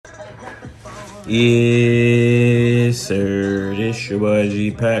Yes, sir. This your boy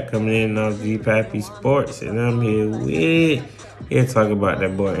G Pat coming in off G Pappy Sports, and I'm here to talk about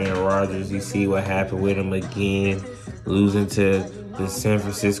that boy Aaron Rodgers. You see what happened with him again, losing to the San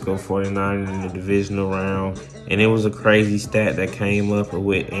Francisco 49ers in the divisional round. And it was a crazy stat that came up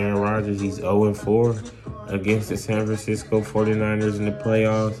with Aaron Rodgers. He's 0-4 against the San Francisco 49ers in the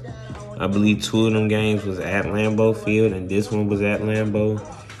playoffs. I believe two of them games was at Lambeau Field, and this one was at Lambeau.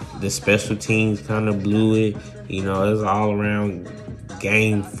 The special teams kind of blew it. You know, it was all around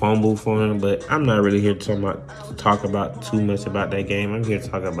game fumble for him. But I'm not really here to talk about too much about that game. I'm here to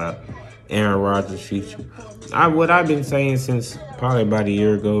talk about Aaron Rodgers' future. What I've been saying since probably about a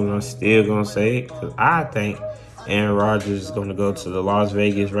year ago, and I'm still gonna say it, because I think Aaron Rodgers is gonna go to the Las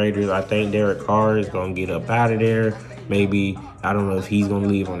Vegas Raiders. I think Derek Carr is gonna get up out of there. Maybe I don't know if he's gonna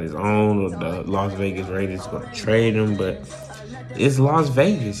leave on his own or the Las Vegas Raiders gonna trade him, but it's Las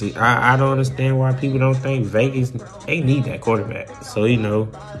Vegas. I don't understand why people don't think Vegas, they need that quarterback. So,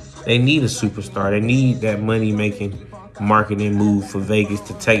 they need a superstar. They need that money-making marketing move for Vegas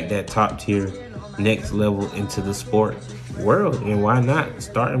to take that top-tier next level into the sport world. And why not?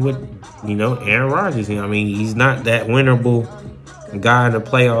 Starting with, Aaron Rodgers. I mean, he's not that winnable guy in the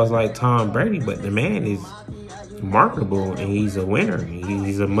playoffs like Tom Brady, but the man is marketable and he's a winner.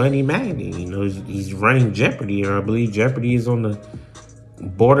 He's a money magnet. He's running Jeopardy, and I believe Jeopardy is on the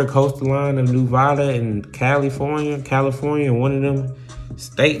border coastal line of Nevada and California, one of them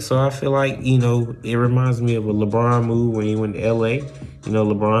states. So I feel like, it reminds me of a LeBron move when he went to LA.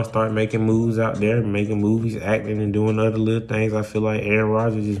 LeBron started making moves out there, making movies, acting, and doing other little things. I feel like Aaron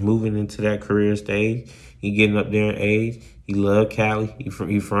Rodgers is moving into that career stage. He getting up there in age. He love Cali.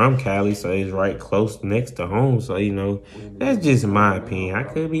 He from Cali, so he's right close next to home. So, that's just my opinion. I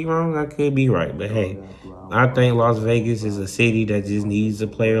could be wrong. I could be right. But, hey, I think Las Vegas is a city that just needs a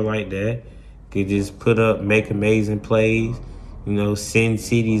player like that. Could just put up, make amazing plays. Sin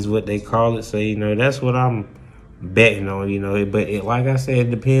City is what they call it. So, that's what I'm betting on, But like I said, it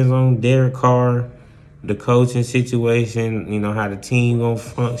depends on Derek Carr, the coaching situation, how the team gonna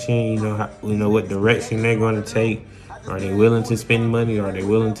function, what direction they're gonna take. Are they willing to spend money? Are they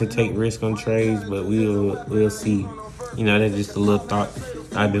willing to take risk on trades? But we'll see. That's just a little thought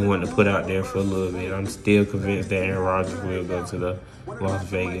I've been wanting to put out there for a little bit. I'm still convinced that Aaron Rodgers will go to the Las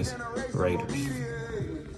Vegas Raiders.